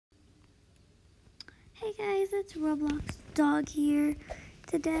Guys, it's Roblox Dog here.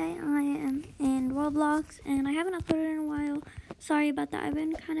 Today I am in Roblox and I haven't uploaded in a while. Sorry about that, I've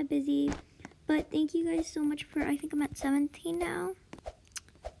been kind of busy. But thank you guys so much for, I think I'm at 17 now.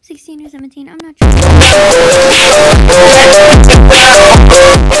 16 or 17, I'm not sure.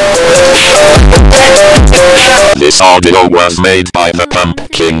 This audio was made by the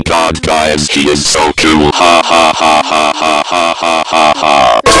Pumpkin God, guys. He is so cool. Ha ha ha ha ha ha ha ha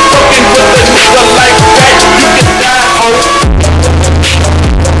ha.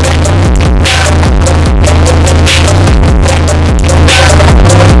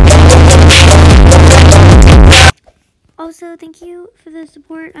 Also, thank you for the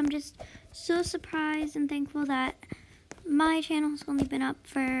support. I'm just so surprised and thankful that my channel has only been up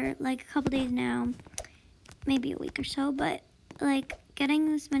for like a couple days now. Maybe a week or so, but like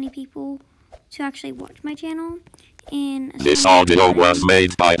getting this many people to actually watch my channel in this audio was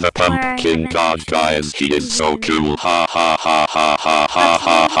made by the Pumpkin God, guys. He is so cool. Ha ha ha ha ha ha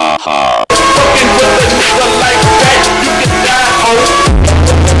ha ha ha.